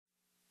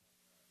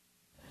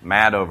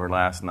mad over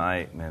last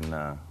night,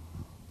 and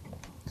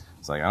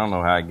it's like, I don't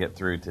know how I get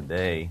through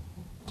today.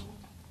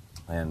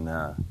 And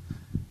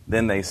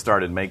then they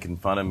started making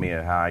fun of me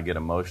at how I get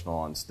emotional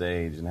on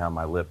stage and how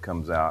my lip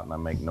comes out and I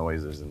make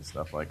noises and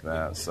stuff like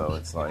that. So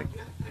it's like,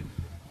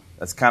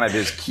 that's kind of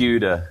his cue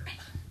to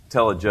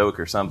tell a joke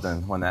or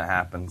something when that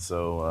happens.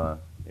 So,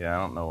 yeah, I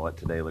don't know what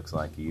today looks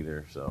like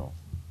either. So,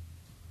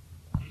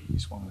 you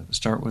just wanted to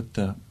start with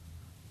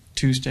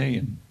Tuesday,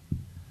 and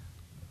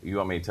you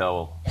want me to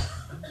tell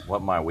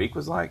what my week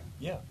was like?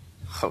 Yeah.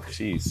 Oh,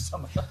 jeez.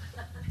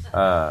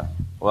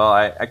 Well,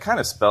 I kind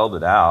of spelled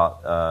it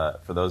out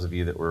for those of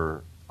you that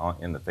were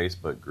in the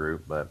Facebook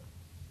group, but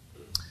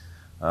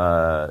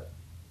the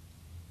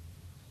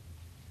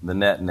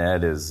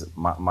net is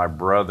my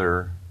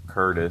brother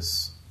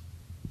Curtis,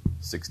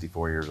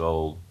 64 years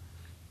old.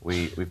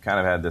 We've kind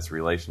of had this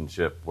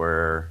relationship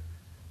where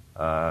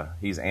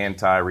he's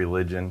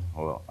anti-religion.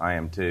 Well, I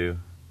am too,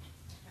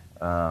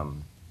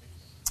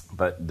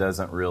 but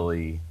doesn't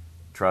really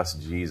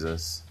trust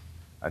Jesus.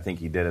 I think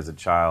he did as a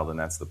child, and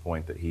that's the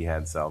point that he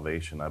had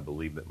salvation. I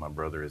believe that my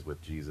brother is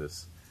with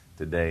Jesus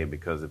today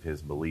because of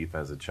his belief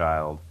as a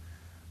child.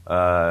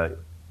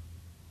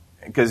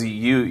 Because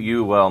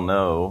you well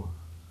know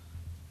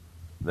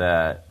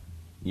that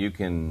you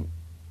can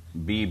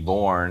be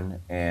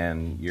born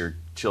and your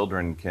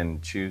children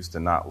can choose to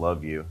not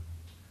love you,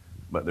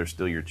 but they're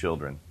still your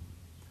children.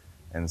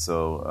 And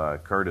so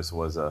Curtis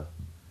was a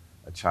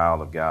child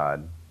of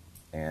God,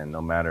 and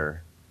no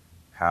matter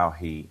how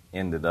he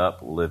ended up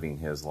living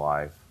his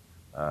life,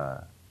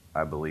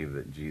 I believe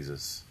that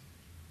Jesus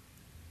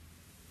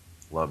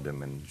loved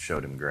him and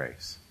showed him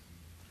grace.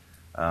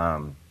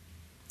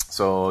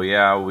 So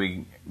yeah,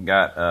 we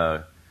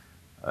got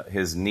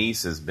his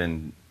niece has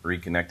been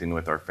reconnecting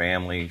with our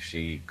family.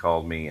 She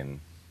called me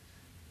and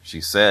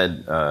she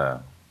said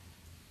that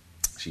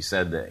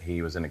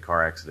he was in a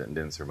car accident and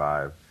didn't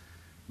survive.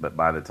 But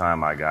by the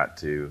time I got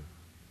to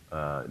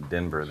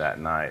Denver that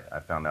night, I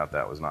found out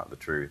that was not the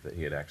truth, that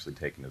he had actually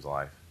taken his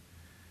life.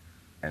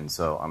 And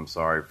so I'm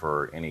sorry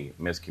for any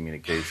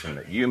miscommunication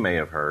that you may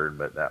have heard,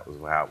 but that was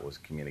how it was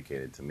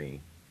communicated to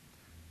me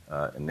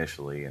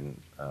initially. And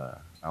I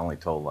only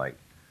told like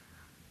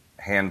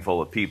a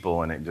handful of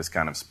people, and it just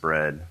kind of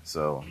spread.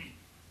 So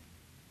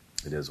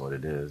it is what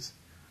it is.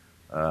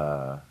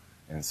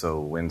 And so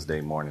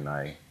Wednesday morning,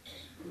 I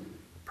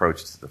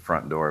approached the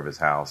front door of his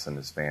house and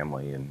his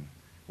family, and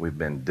we've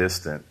been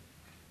distant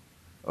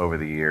over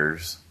the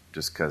years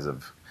just because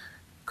of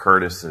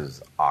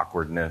Curtis's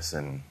awkwardness,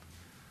 and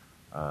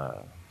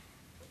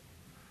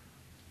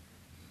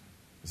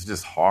it's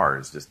just hard.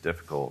 It's just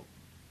difficult.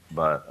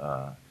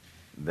 But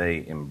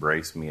they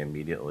embraced me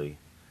immediately,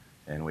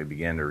 and we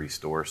began to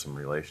restore some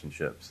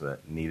relationships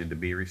that needed to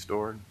be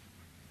restored.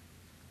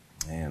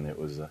 And it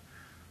was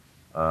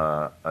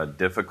a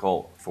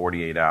difficult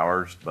 48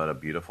 hours, but a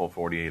beautiful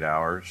 48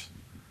 hours.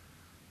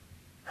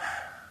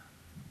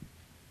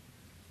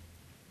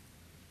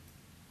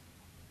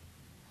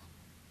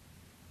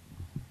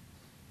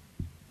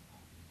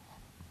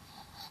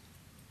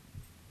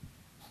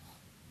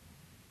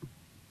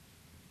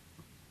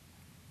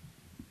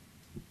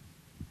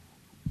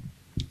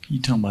 Can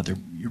you tell them about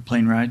your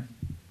plane ride?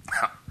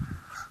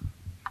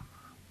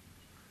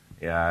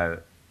 Yeah,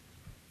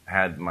 I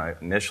had my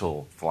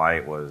initial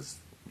flight was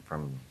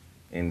from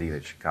Indy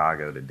to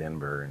Chicago to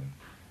Denver, and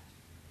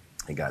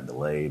it got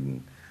delayed.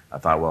 And I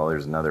thought, well,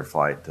 there's another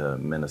flight to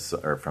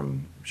Minnesota or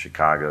from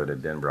Chicago to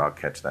Denver. I'll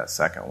catch that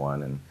second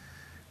one. And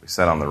we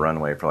sat on the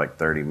runway for like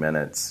 30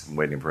 minutes,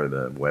 waiting for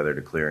the weather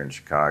to clear in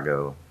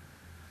Chicago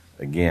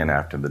again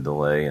after the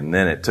delay. And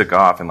then it took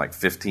off, and like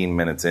 15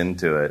 minutes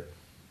into it,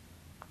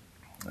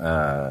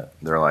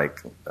 they're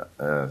like,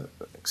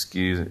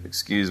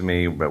 excuse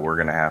me, but we're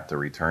going to have to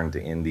return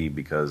to Indy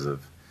because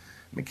of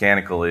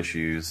mechanical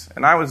issues.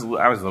 And I was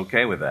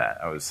okay with that.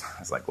 I was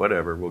like,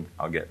 whatever,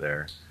 I'll get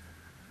there.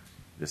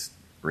 Just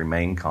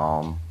remain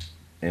calm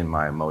in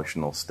my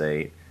emotional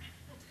state.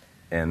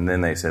 And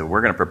then they said,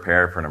 we're going to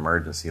prepare for an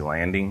emergency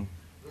landing.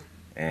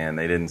 And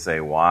they didn't say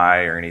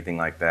why or anything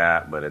like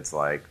that, but it's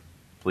like,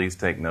 please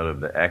take note of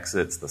the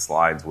exits. The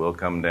slides will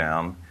come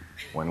down.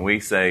 When we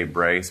say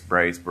brace,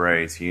 brace,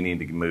 brace, you need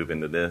to move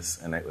into this.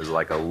 And it was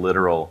like a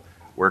literal,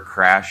 we're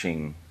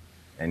crashing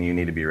and you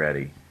need to be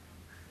ready.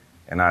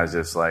 And I was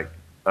just like,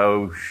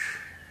 oh.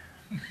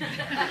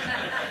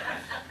 I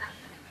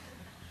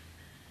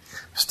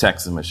was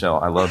texting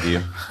Michelle, I love you.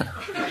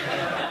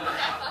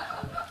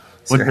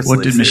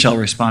 What did Michelle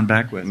respond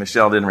back with?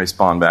 Michelle didn't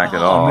respond back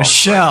at all.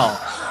 Michelle,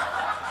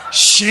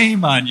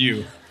 shame on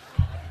you.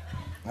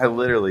 I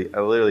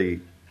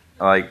literally,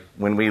 like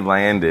when we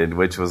landed,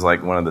 which was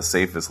like one of the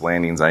safest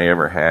landings I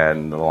ever had,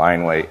 and the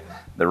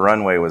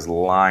runway was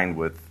lined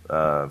with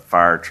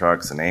fire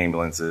trucks and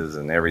ambulances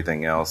and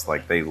everything else.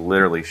 Like they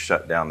literally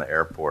shut down the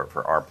airport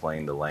for our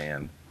plane to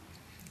land.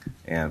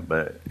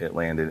 But it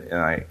landed, and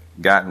I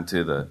got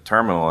into the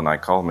terminal, and I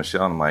called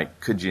Michelle, and I'm like,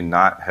 could you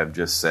not have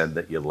just said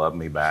that you love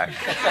me back?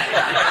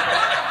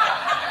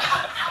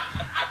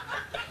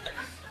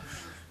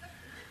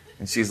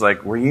 And she's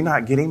like, were you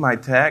not getting my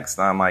text?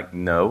 And I'm like,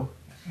 no.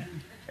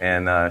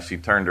 And she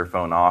turned her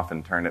phone off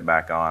and turned it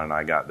back on, and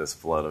I got this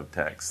flood of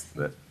texts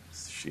that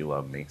she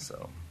loved me.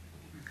 So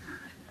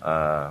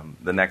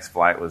the next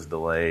flight was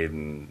delayed,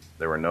 and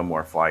there were no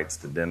more flights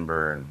to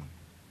Denver, and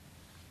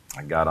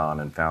I got on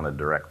and found a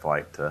direct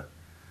flight to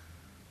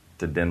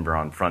Denver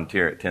on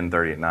Frontier at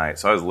 10:30 at night.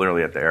 So I was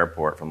literally at the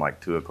airport from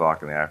like 2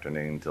 o'clock in the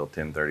afternoon until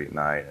 10:30 at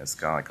night. It's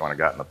kind of like when I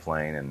got in the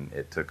plane and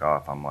it took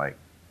off, I'm like,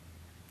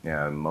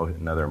 yeah,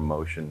 another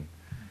emotion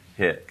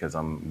hit because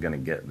I'm going to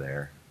get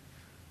there.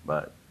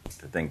 But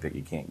to think that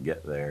you can't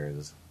get there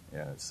is,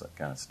 yeah, it's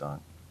kind of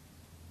stunk.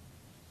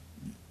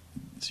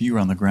 So you were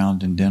on the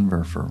ground in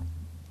Denver for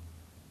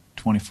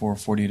 24,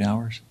 48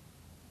 hours?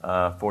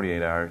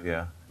 48 hours,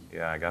 yeah.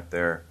 Yeah, I got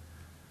there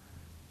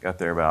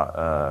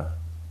about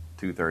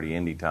 2:30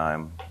 Indy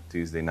time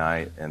Tuesday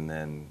night, and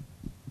then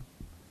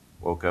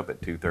woke up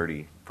at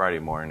 2:30 Friday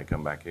morning to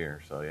come back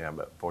here. So, yeah,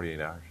 about 48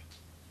 hours.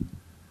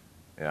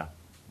 Yeah,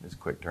 just a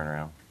quick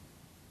turnaround.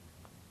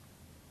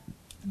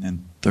 And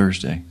then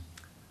Thursday?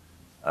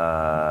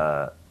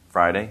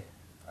 Friday.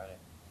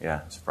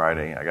 Yeah, it's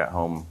Friday. I got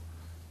home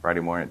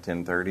Friday morning at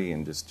 10:30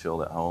 and just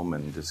chilled at home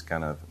and just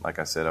kind of, like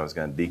I said, I was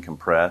going to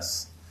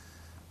decompress,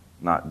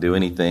 not do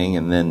anything.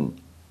 And then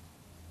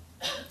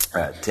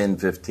at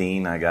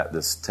 10:15, I got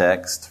this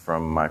text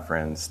from my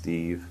friend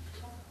Steve.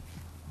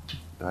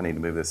 Do I need to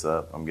move this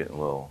up? I'm getting a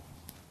little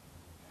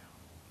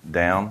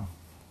down.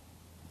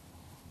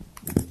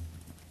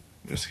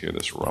 Just hear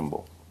this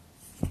rumble.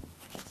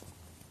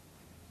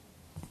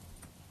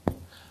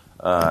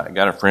 I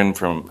got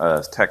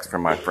a text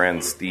from my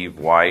friend Steve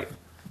White,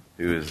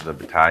 who is the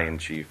battalion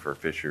chief for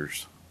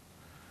Fishers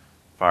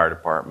Fire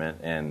Department.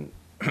 And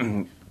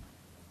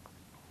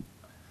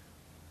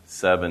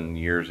 7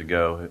 years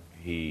ago,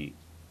 he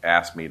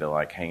asked me to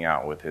like hang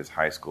out with his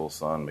high school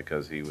son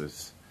because he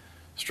was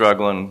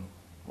struggling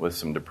with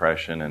some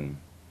depression and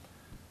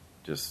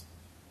just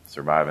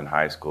surviving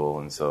high school.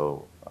 And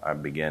so I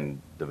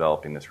began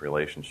developing this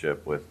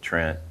relationship with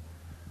Trent.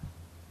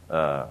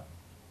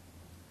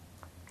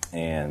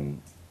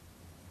 And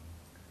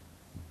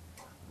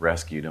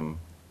rescued him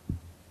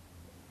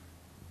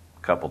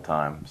a couple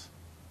times.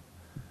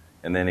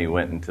 And then he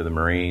went into the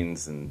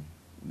Marines, and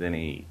then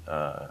he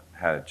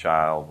had a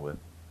child with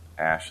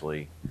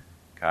Ashley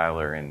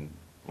Kyler. And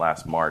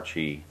last March,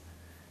 he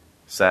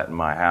sat in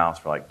my house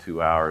for like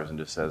 2 hours and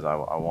just says, I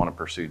want to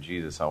pursue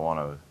Jesus. I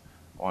want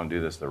to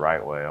do this the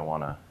right way.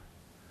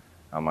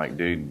 I'm like,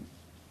 dude,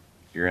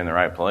 you're in the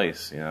right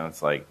place. You know,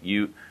 it's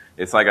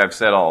like I've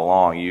said all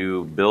along,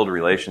 you build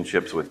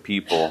relationships with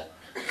people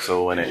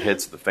so when it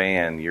hits the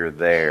fan, you're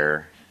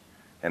there.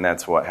 And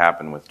that's what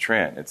happened with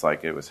Trent. It's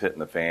like it was hitting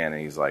the fan,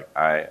 and he's like,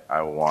 I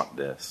want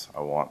this.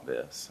 I want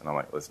this. And I'm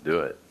like, let's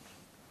do it.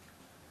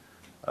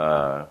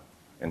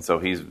 And so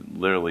he's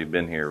literally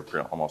been here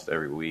for almost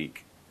every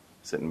week,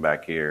 sitting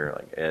back here.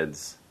 Like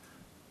Ed's,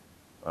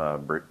 I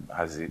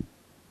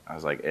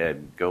was like,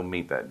 Ed, go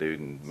meet that dude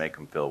and make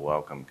him feel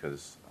welcome,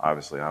 because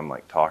obviously I'm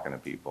like talking to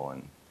people.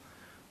 And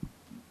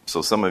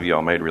so some of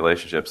y'all made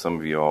relationships, some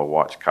of y'all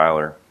watched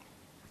Kyler,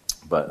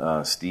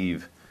 but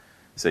Steve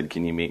said,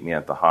 can you meet me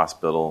at the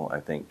hospital?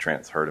 I think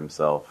Trent's hurt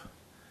himself,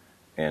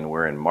 and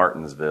we're in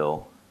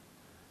Martinsville,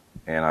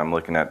 and I'm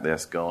looking at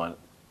this going,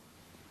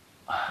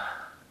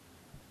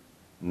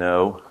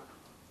 no,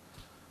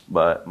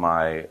 but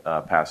my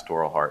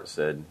pastoral heart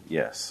said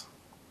yes.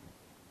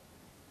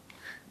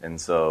 And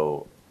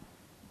so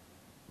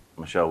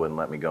Michelle wouldn't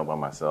let me go by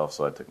myself,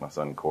 so I took my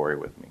son Corey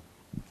with me.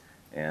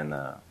 And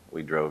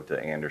we drove to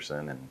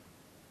Anderson and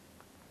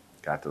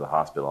got to the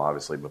hospital,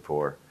 obviously,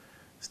 before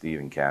Steve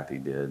and Kathy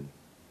did,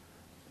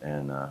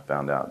 and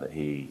found out that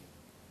he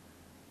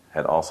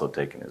had also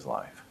taken his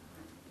life.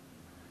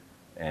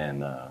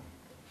 And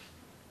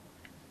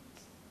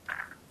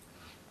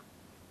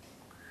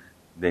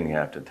then you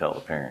have to tell the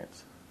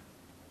parents.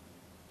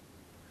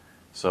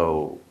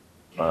 So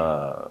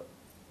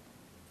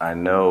I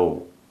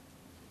know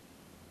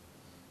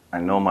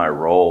my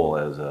role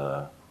as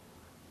a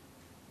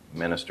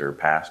minister,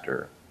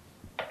 pastor,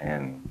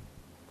 and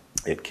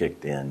it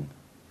kicked in.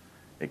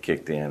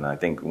 I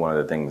think one of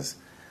the things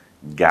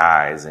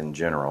guys in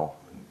general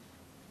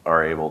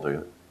are able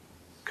to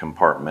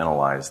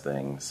compartmentalize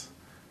things.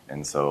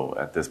 And so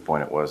at this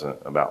point, it wasn't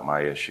about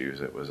my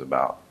issues. It was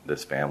about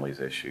this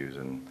family's issues,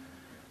 and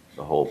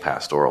the whole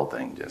pastoral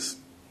thing just,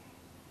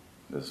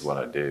 this is what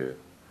I do.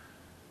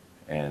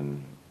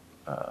 And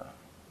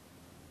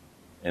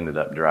ended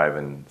up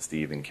driving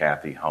Steve and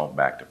Kathy home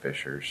back to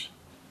Fishers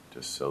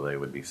just so they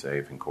would be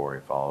safe, and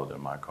Corey followed in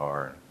my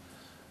car.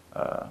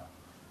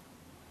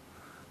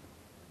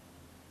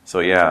 So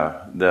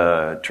yeah,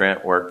 the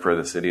Trent worked for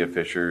the city of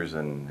Fishers,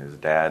 and his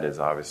dad is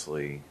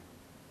obviously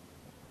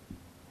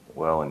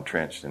well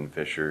entrenched in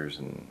Fishers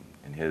and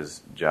in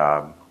his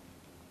job.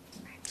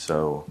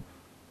 So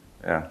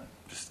yeah,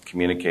 just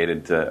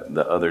communicated to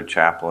the other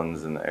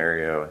chaplains in the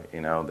area.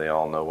 You know, they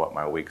all know what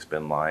my week's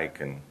been like,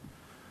 and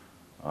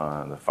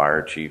the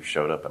fire chief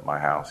showed up at my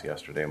house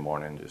yesterday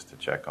morning just to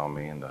check on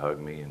me and to hug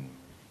me, and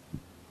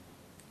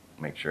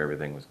make sure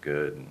everything was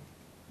good. And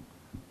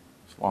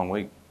it's a long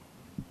week.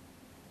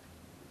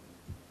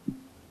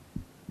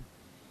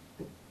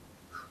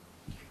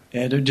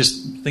 Ed, I'm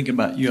just thinking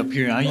about you up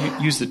here. I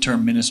use the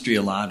term ministry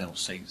a lot. I'll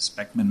say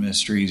Speckman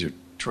Ministries or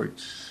Troy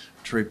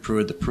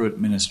Pruitt, the Pruitt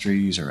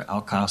Ministries, or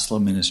Al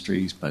Khosla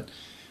Ministries, but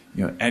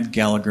Ed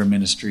Gallagher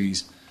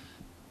Ministries.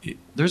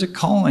 There's a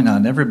calling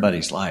on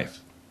everybody's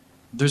life.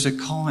 There's a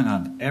calling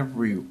on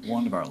every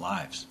one of our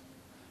lives,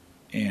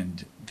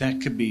 and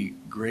that could be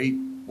great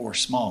or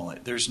small.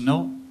 There's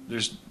no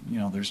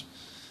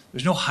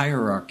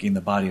hierarchy in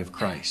the body of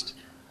Christ,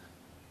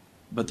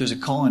 but there's a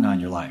calling on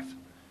your life.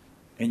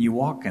 And you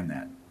walk in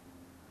that.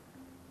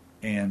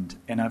 And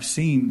I've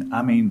seen,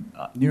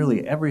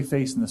 nearly every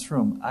face in this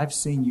room, I've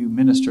seen you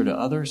minister to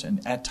others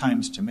and at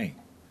times to me.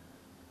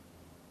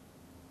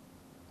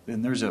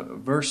 And there's a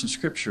verse in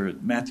Scripture,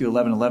 Matthew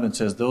 11:11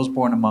 says, "Those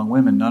born among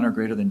women, none are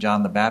greater than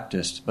John the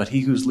Baptist, but he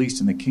who's least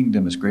in the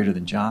kingdom is greater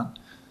than John."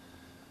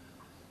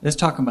 It's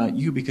talking about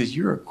you because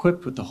you're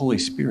equipped with the Holy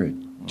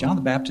Spirit. John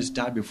the Baptist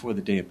died before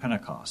the day of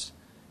Pentecost.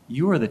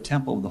 You are the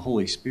temple of the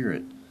Holy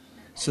Spirit.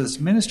 So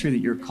this ministry that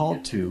you're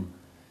called to,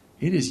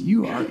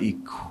 you are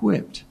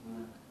equipped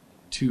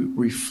to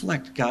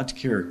reflect God's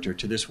character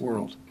to this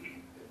world.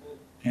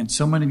 And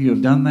so many of you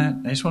have done that.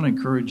 I just want to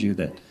encourage you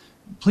that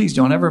please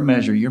don't ever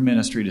measure your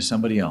ministry to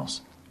somebody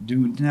else.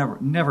 Do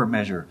never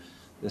measure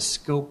the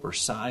scope or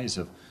size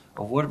of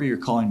whatever your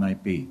calling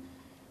might be.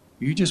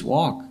 You just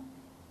walk.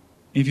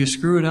 If you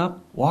screw it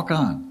up, walk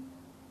on.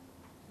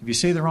 If you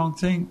say the wrong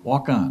thing,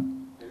 walk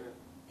on.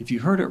 If you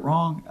heard it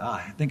wrong,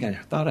 I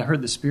thought I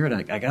heard the Spirit,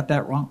 I got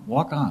that wrong,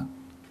 walk on.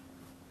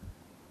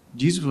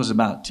 Jesus was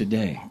about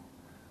today.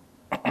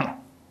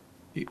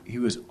 He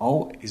was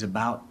always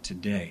about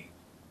today.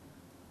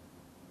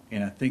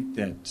 And I think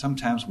that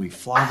sometimes we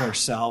flog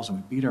ourselves and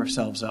we beat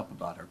ourselves up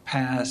about our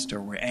past,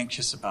 or we're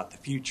anxious about the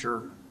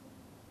future.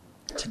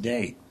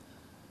 Today.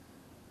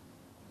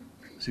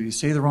 So you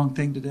say the wrong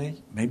thing today,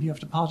 maybe you have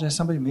to apologize to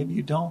somebody, maybe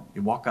you don't.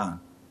 You walk on.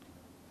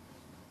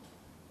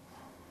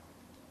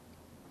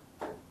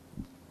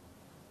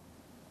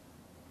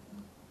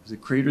 The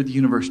creator of the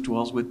universe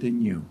dwells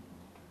within you.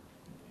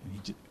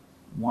 And he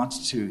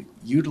wants to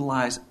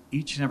utilize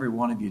each and every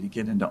one of you to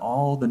get into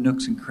all the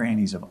nooks and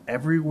crannies of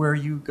everywhere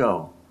you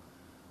go.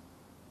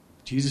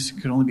 Jesus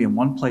could only be in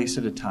one place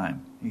at a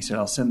time. He said,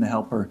 I'll send the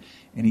helper.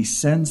 And he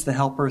sends the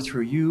helper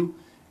through you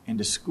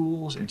into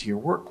schools, into your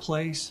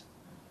workplace,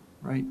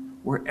 right?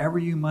 Wherever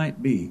you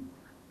might be,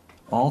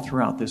 all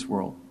throughout this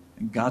world.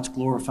 And God's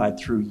glorified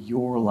through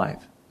your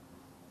life.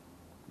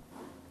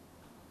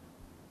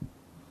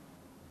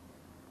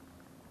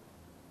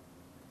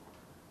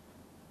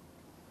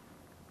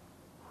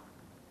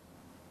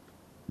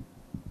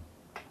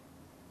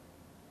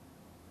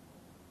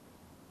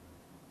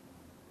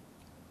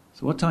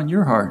 So what's on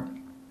your heart?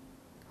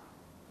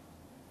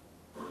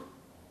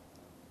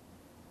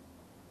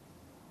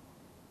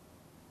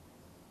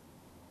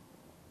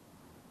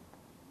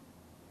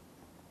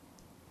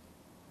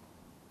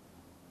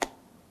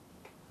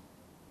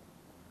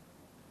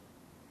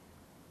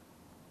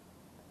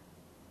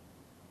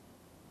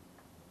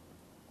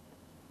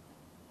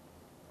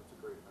 That's a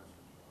great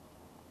message.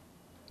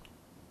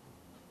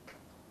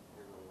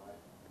 And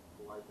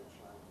the light that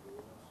shines through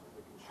us, if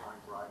it can shine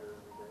brighter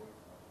every day,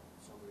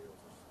 somebody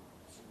else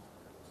sees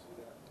it. See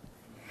that?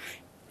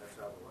 That's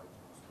how the light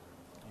comes.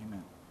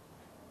 Amen.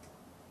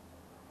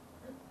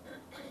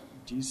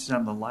 Jesus said,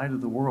 I'm the light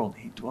of the world.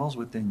 He dwells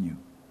within you.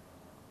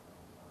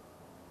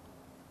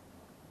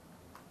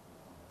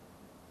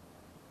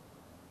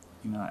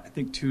 I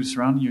think too,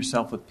 surrounding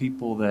yourself with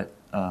people that,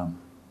 that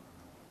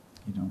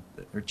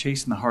are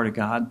chasing the heart of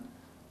God.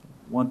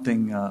 One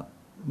thing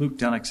Luke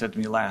Dunnick said to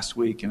me last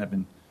week, and I've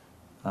been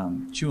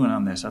chewing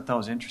on this. I thought it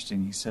was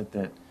interesting. He said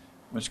that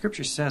when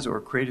Scripture says that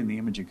we're created in the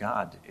image of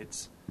God,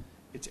 it's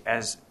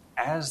as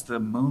the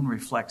moon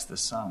reflects the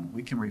sun,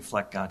 we can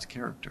reflect God's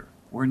character.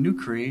 We're new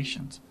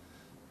creations,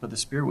 but the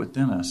Spirit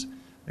within us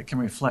that can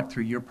reflect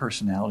through your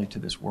personality to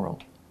this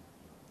world.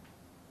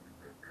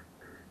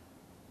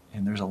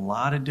 And there's a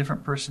lot of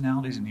different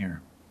personalities in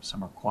here.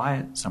 Some are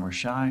quiet, some are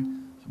shy,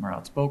 some are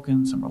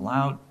outspoken, some are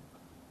loud.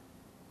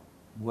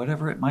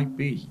 Whatever it might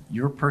be,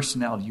 your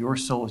personality, your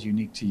soul is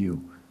unique to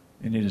you.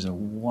 And it is a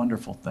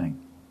wonderful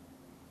thing.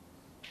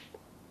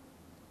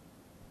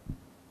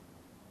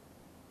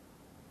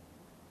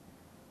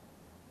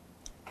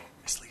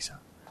 Miss Lisa.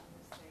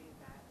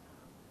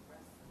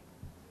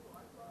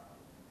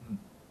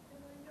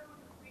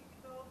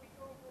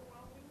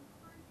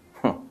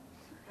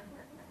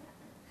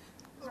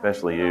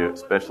 Especially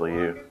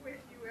you.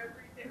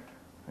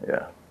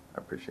 Yeah, I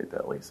appreciate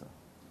that, Lisa.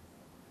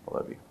 I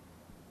love you.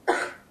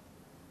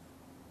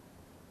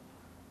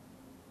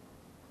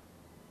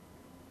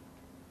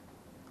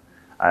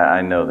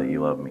 I know that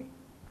you love me.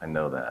 I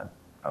know that.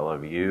 I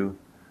love you.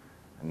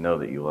 I know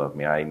that you love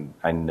me.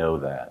 I know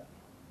that.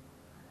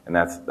 And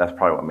that's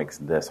probably what makes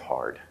this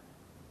hard.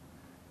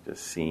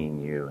 Just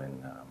seeing you,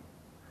 and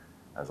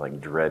I was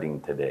like dreading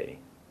today.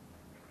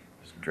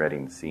 Just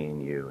dreading seeing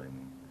you,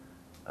 and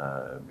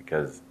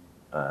because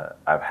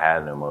I've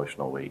had an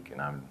emotional week,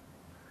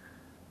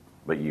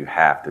 but you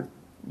have to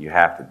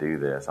do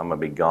this. I'm going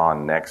to be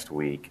gone next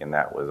week, and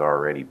that was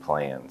already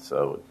planned.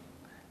 So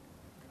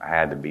I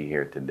had to be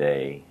here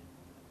today.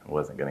 I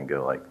wasn't going to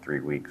go like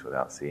 3 weeks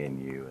without seeing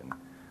you and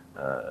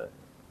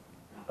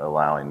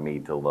allowing me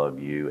to love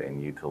you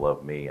and you to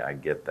love me. I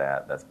get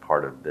that. That's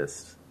part of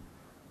this.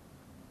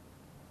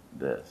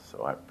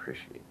 So I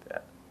appreciate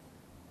that.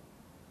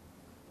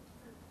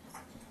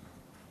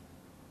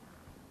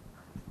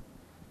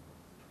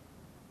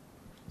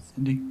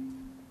 Cindy?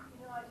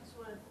 I just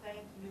want to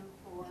thank you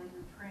for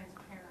your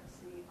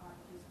transparency on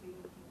just being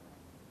human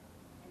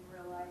and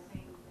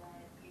realizing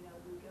that,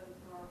 we go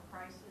through our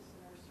crisis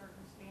and our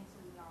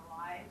circumstances in our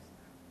lives.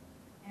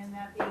 And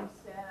that being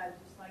said, I'd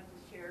just like to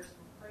share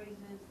some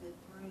praises that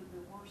through the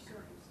worst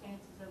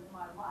circumstances of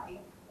my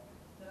life,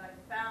 that I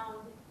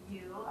found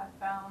you, I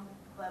found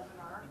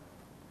Lebanon,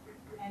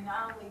 and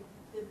not only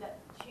did that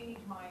change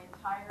my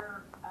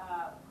entire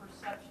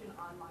perception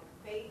on my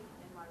faith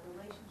and my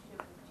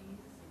relationship with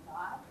Jesus and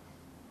God,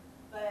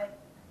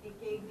 but it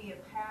gave me a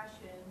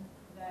passion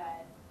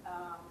that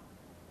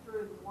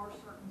through the worst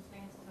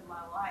circumstances of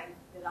my life,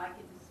 that I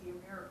get to see a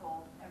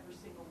miracle every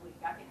single week.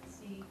 I get to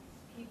see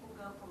people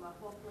go from a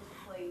hopeless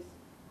place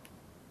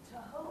to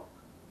hope.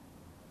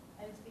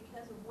 And it's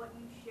because of what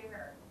you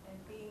share and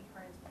being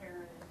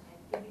transparent and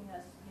giving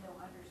us,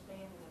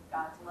 understanding of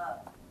God's love,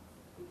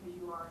 because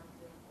you are an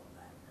example of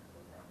that. So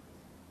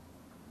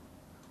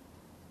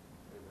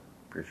thank you.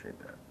 Appreciate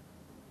that.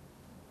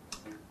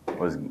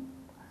 Was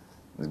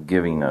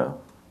giving a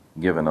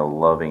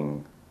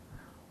loving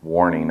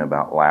warning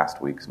about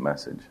last week's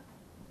message,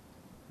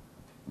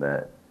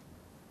 that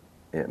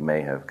it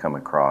may have come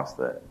across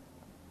that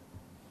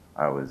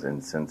I was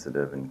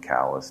insensitive and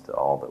callous to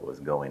all that was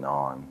going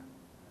on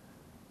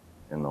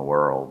in the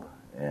world,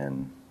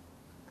 and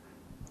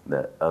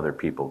that other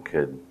people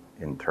could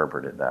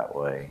interpret it that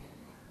way.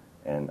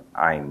 And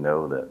I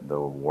know that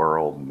the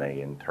world may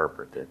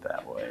interpret it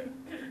that way,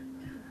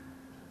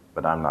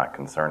 but I'm not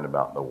concerned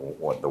about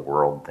what the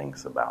world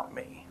thinks about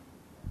me.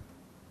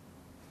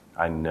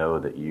 I know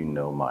that you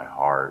know my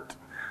heart.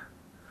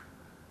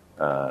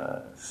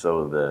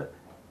 So the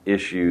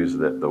issues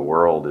that the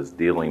world is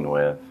dealing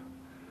with,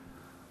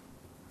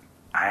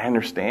 I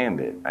understand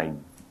it. I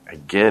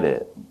get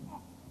it.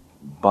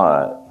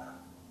 But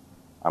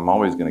I'm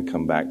always going to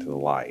come back to the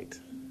light.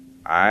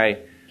 I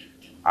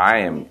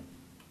am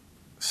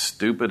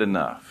stupid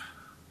enough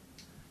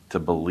to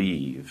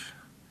believe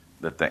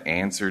that the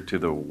answer to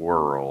the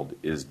world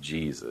is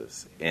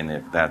Jesus. And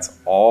if that's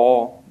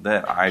all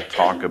that I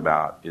talk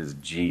about is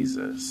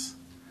Jesus,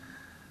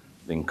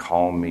 then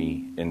call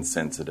me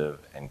insensitive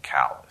and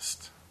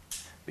calloused.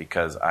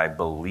 Because I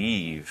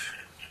believe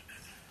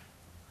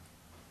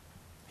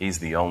He's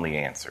the only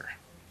answer.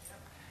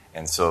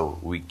 And so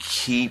we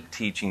keep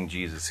teaching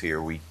Jesus here.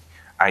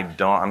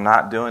 I'm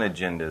not doing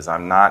agendas.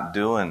 I'm not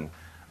doing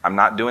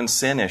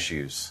sin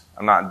issues.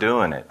 I'm not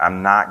doing it.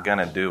 I'm not going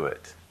to do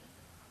it.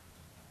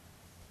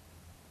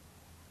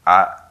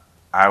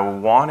 I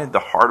wanted the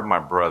heart of my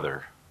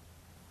brother.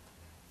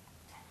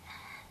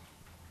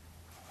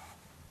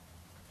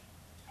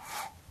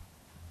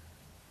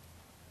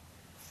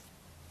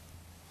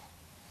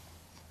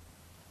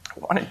 I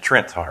wanted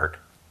Trent's heart.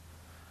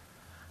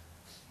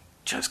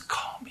 Just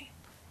call me.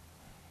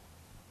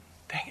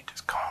 Dang it,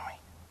 just call me.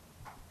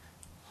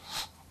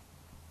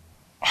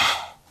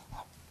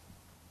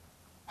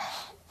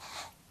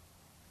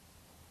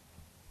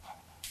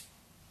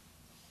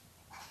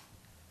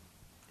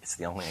 It's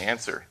the only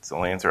answer. It's the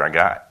only answer I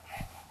got.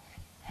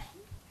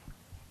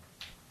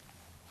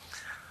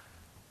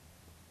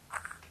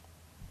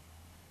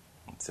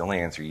 It's the only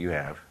answer you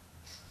have.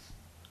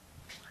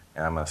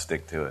 And I'm going to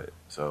stick to it.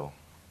 So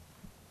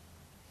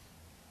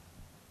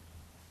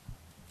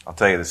I'll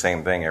tell you the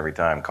same thing every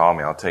time. Call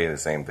me. I'll tell you the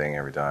same thing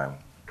every time.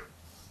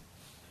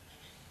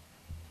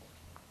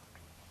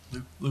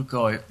 Luke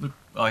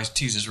always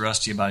teases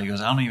Rusty about it. He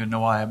goes, I don't even know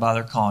why I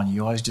bother calling you.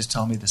 You always just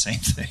tell me the same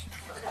thing.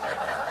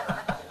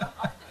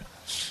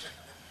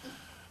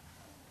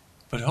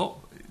 But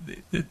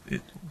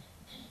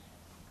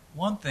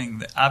one thing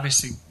that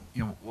obviously,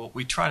 what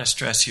we try to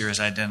stress here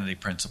is identity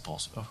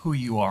principles of who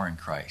you are in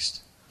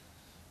Christ,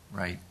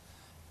 right?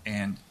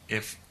 And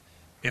if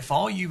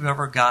all you've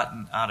ever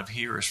gotten out of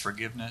here is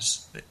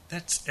forgiveness,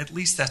 that's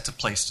a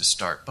place to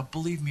start. But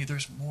believe me,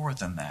 there's more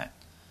than that.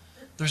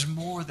 There's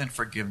more than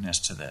forgiveness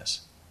to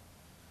this,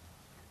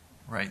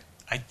 right?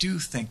 I do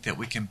think that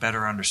we can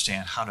better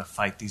understand how to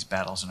fight these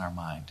battles in our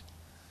mind.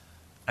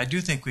 I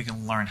do think we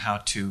can learn how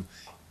to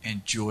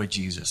enjoy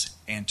Jesus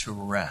and to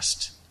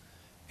rest.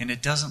 And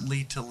it doesn't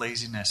lead to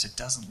laziness. It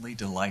doesn't lead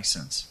to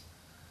license.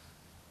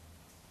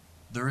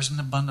 There is an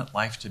abundant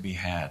life to be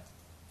had.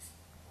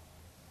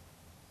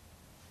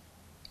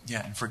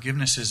 Yeah, and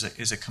forgiveness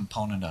is a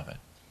component of it.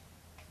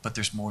 But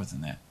there's more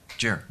than that.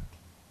 Jared.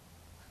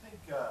 I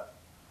think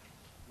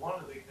one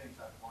of the big things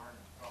I've learned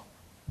from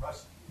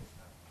Rusty is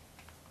that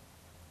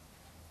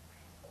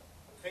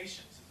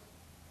patience is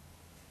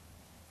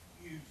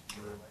a huge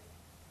deal,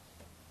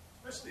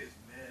 especially as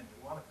men, we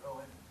want to go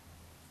in and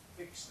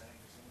fix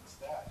things, and it's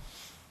that.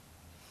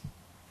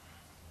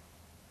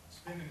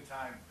 Spending the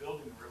time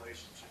building the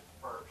relationship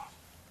first,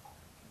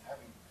 and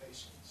having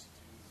patience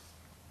to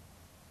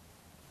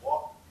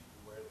walk with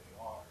people where they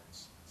are.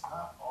 It's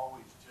not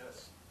always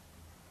just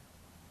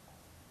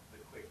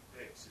the quick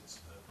fix, it's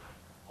the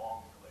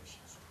long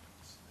relationship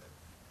piece that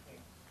I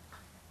think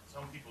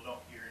some people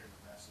don't hear in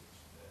the message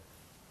that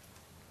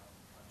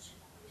I'm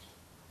super grateful.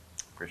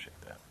 Appreciate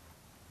that.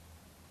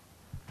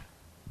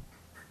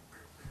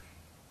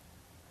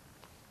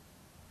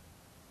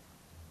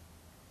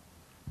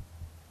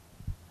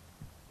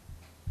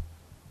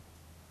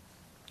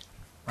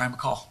 Ryan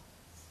McCall.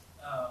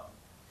 I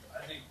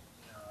think,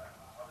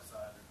 obviously,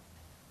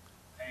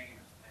 pain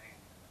is pain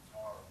and it's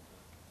hard,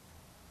 but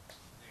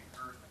the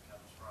encouragement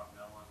comes from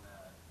knowing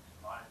that,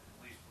 at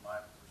least from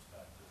my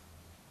perspective,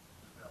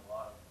 there's been a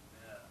lot of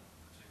men,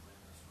 particularly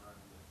in this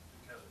room, that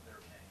because of their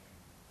pain,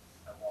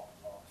 have walked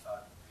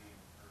alongside with me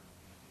and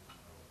encouraged me to get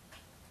hope.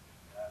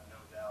 And I have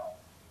no doubt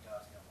that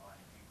God's going to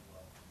line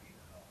people up for me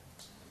to help and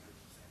do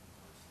the same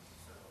person.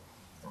 So,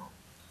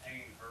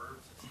 pain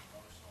hurts, it's an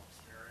emotional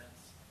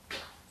experience.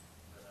 But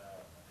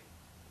I think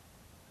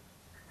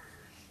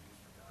it's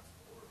used for God's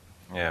glory.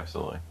 Yeah,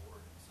 absolutely.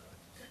 So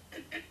if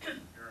you're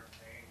in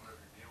pain,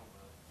 whatever you're dealing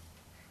with,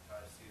 try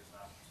to see it as an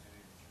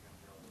opportunity that you're going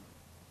to be able to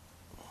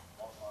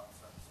walk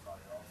alongside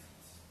somebody else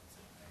that's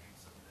in pain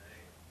someday.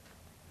 And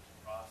in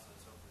the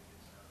process, hopefully get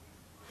to know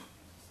who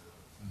Jesus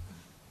is.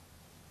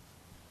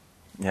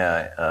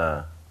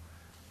 Yeah,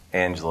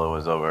 Angela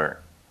was over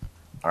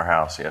at our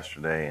house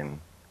yesterday, and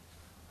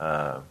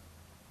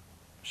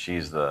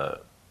she's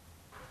the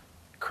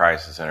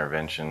crisis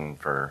intervention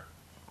for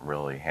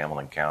really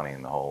Hamilton County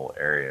and the whole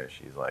area.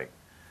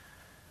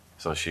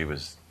 So she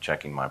was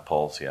checking my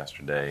pulse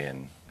yesterday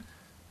and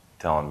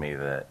telling me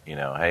that,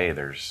 hey,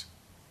 there's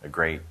a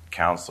great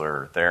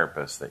counselor or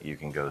therapist that you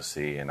can go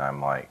see. And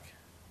I'm like,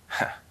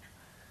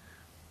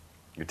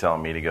 you're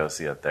telling me to go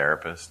see a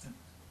therapist?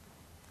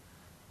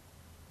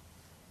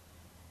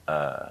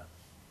 I'm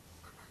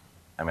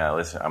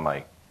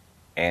like,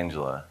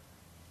 Angela,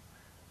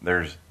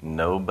 there's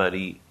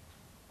nobody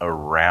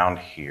around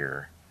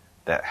here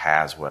that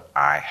has what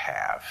I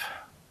have.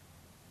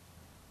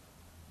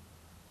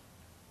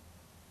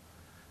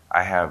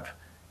 I have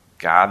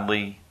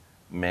godly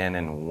men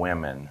and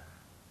women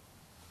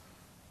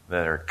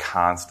that are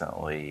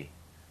constantly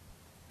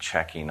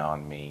checking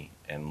on me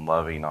and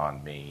loving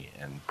on me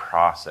and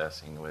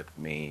processing with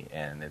me,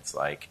 and it's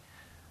like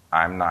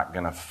I'm not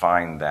going to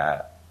find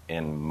that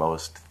in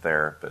most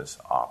therapist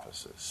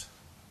offices.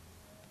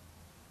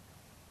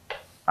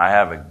 I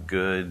have a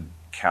good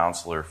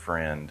counselor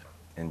friend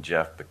in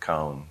Jeff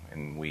Bacone,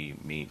 and we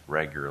meet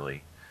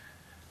regularly,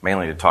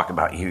 mainly to talk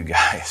about you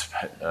guys,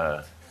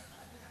 but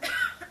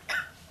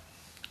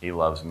he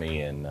loves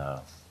me, and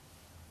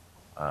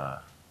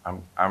I'm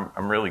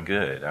really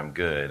good. I'm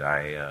good.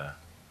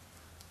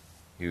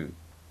 He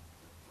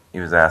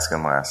was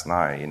asking last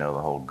night, the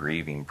whole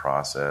grieving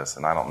process,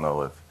 and I don't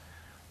know if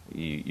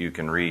you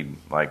can read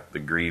like the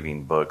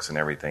grieving books and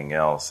everything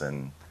else,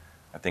 and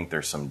I think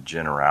there's some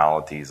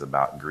generalities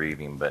about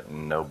grieving, but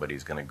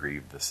nobody's going to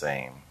grieve the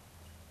same.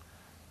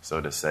 So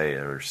to say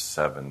there's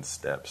 7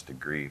 steps to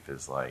grief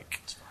is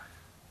like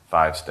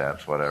 5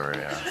 steps, whatever.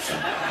 Yeah.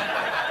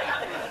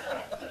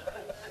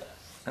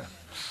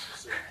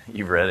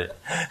 You've read it.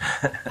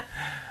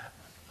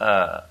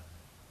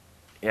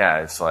 Yeah,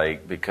 it's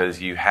like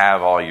because you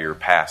have all your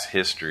past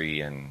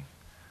history and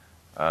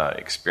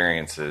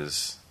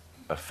experiences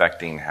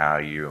affecting how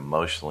you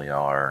emotionally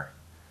are,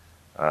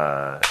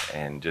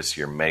 and just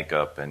your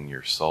makeup and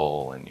your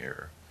soul and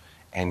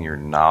your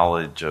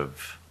knowledge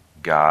of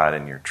God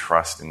and your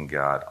trust in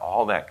God,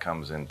 all that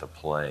comes into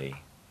play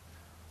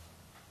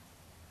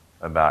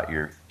about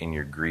in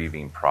your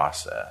grieving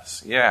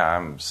process. Yeah,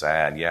 I'm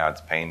sad. Yeah,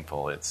 it's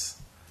painful. It's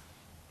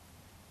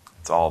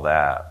all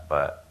that,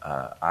 but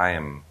I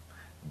am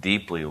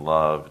deeply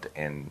loved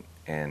and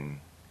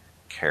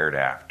cared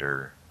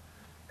after,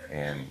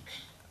 and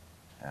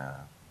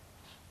that's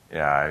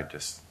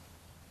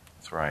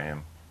where I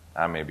am.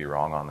 I may be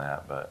wrong on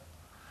that, but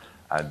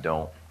I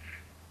don't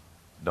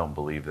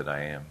believe that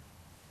I am.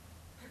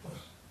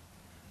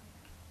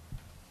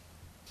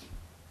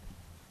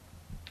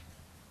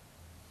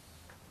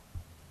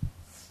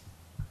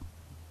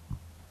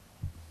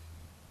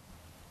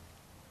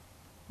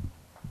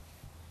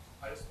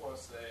 I just want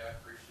to say I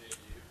appreciate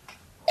you.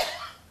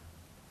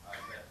 I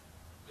met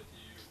with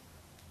you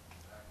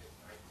back in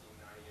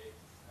 1998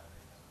 at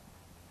an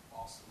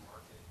awesome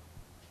marketing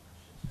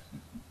relationship.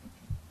 And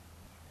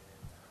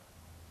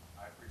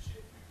I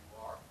appreciate who you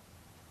are.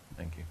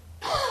 Thank you.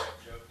 I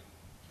joke and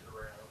get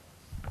around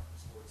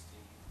sports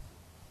teams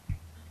and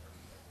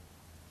everything.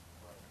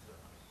 But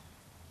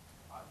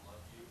I love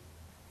you.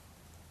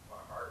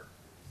 My heart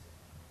is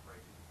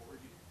breaking for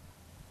you.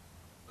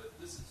 But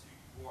this is who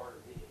you are to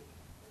me. And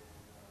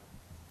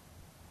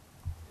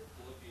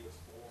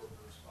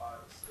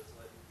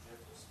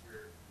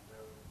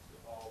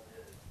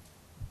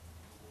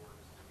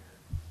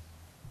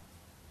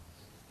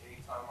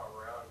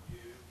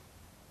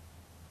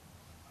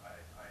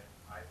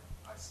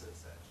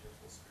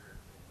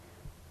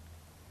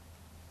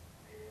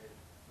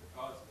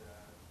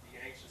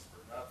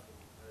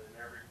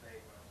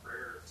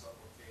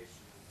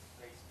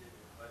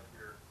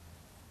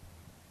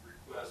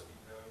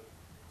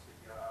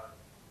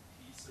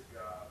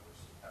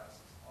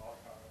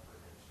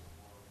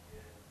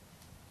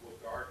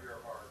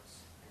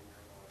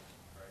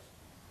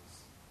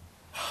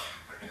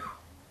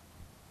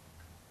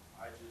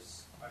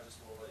I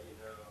just want to let you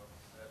know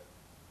that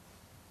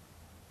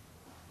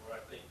when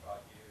I think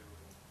about you,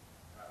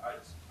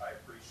 I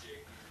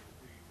appreciate you,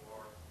 who you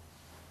are.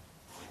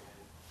 And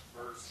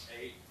verse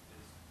 8 is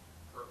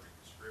a perfect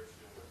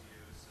description of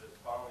you. It says,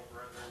 finally,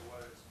 brethren,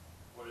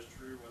 what is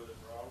true, whether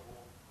it's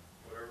honorable,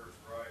 whatever is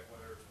right,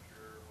 whatever is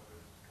pure,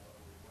 whatever is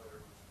lovely,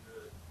 whatever is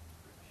good,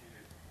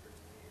 repute if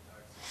there's any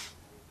accent,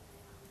 anything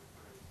worthy of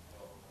praise,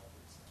 dwell on all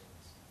these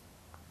things.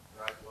 And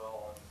I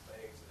dwell on the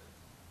things that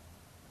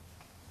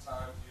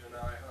times you and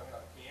I hung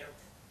out camp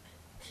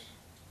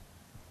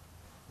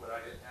when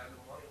I didn't have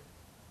the money,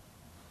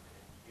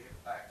 and you gave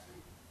it back to me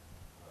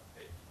when I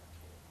paid for my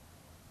camp.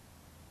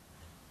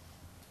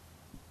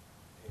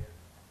 And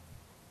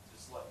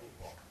just let me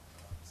walk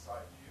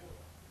beside you, and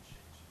I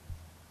appreciate you.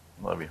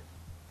 Love you.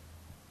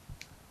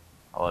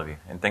 I love you.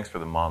 And thanks for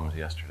the moms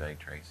yesterday,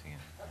 Tracy.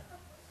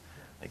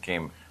 They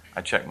came.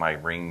 I checked my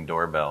Ring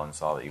doorbell and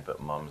saw that you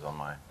put mums on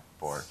my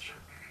porch.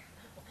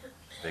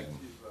 Big.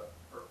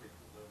 Perfect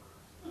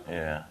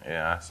deliverers.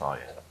 Yeah, I saw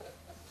you.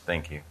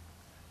 Thank you.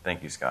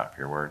 Thank you, Scott,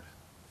 for your words.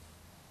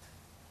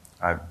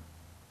 I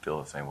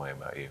feel the same way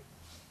about you.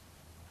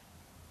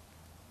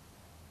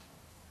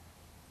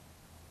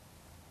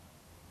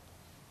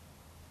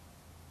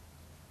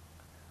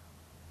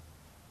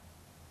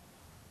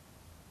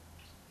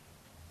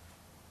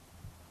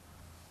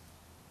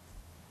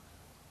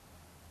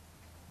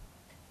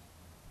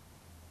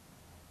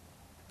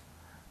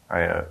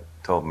 I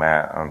told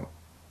Matt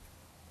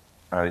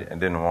I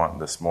didn't want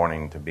this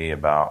morning to be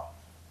about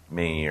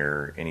me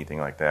or anything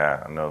like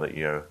that. I know that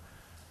you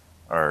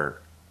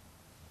are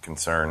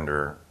concerned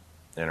or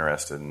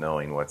interested in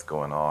knowing what's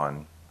going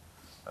on.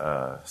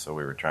 So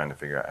we were trying to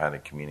figure out how to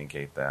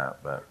communicate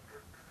that. But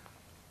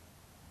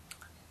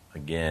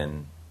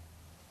again,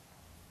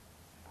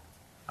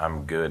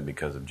 I'm good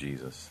because of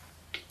Jesus.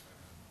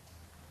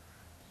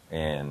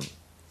 And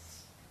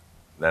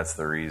that's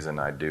the reason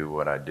I do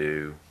what I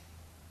do.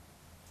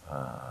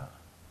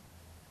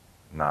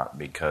 Not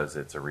because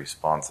it's a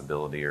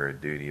responsibility or a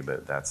duty,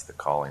 but that's the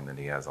calling that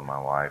he has on my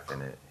life.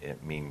 And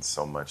it means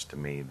so much to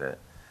me that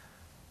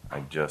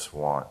I just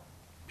want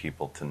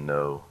people to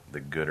know the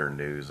gooder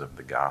news of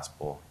the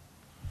gospel.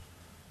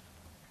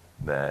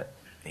 That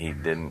he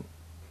didn't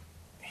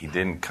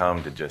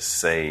come to just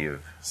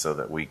save so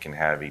that we can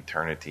have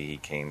eternity. He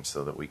came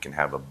so that we can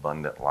have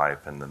abundant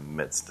life in the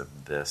midst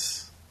of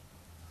this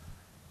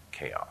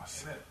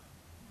chaos. Amen.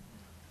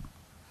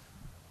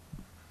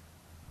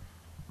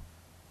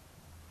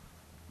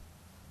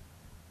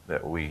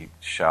 That we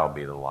shall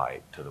be the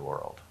light to the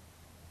world.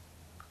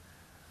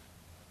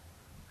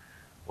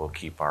 We'll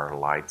keep our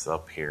lights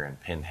up here in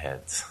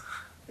pinheads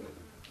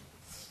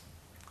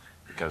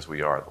because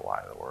we are the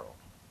light of the world.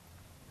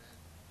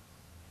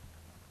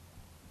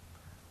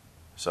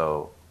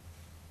 So,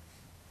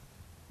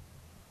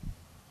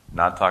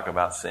 not talk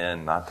about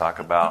sin, not talk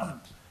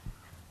about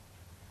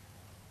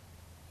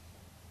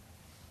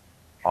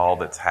all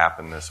that's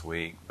happened this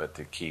week, but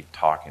to keep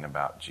talking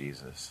about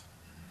Jesus.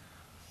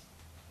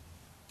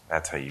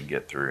 That's how you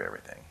get through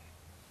everything.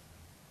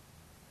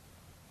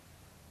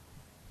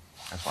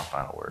 That's my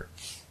final word.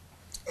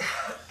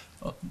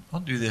 Well, I'll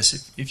do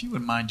this. If you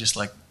wouldn't mind just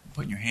like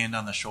putting your hand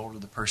on the shoulder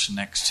of the person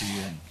next to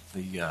you,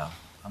 and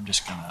I'm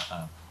just going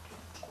to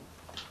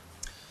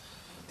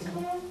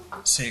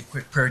say a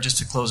quick prayer just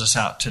to close us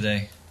out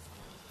today.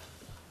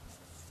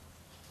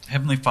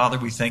 Heavenly Father,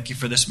 we thank you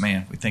for this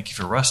man. We thank you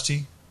for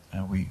Rusty.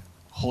 We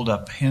hold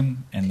up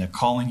him and the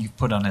calling you've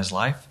put on his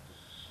life.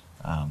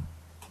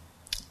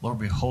 Lord,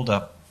 we hold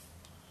up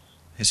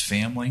his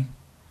family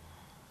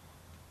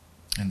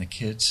and the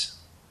kids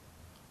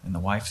and the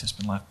wife that's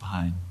been left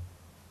behind.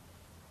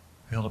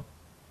 We hold up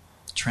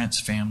Trent's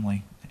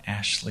family,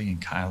 Ashley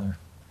and Kyler.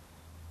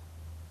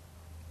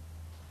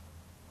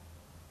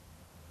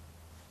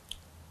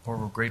 Lord,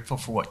 we're grateful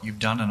for what you've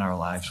done in our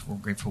lives. We're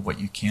grateful for what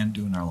you can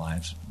do in our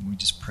lives. We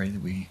just pray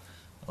that we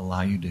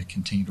allow you to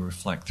continue to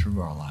reflect through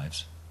our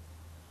lives.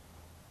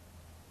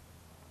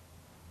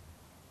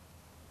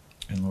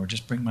 And Lord,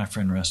 just bring my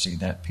friend Rusty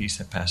that peace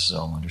that passes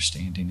all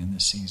understanding in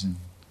this season.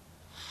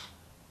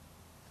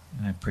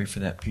 And I pray for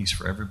that peace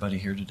for everybody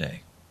here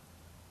today.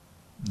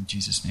 In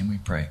Jesus' name we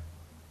pray.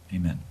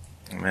 Amen.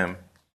 Amen.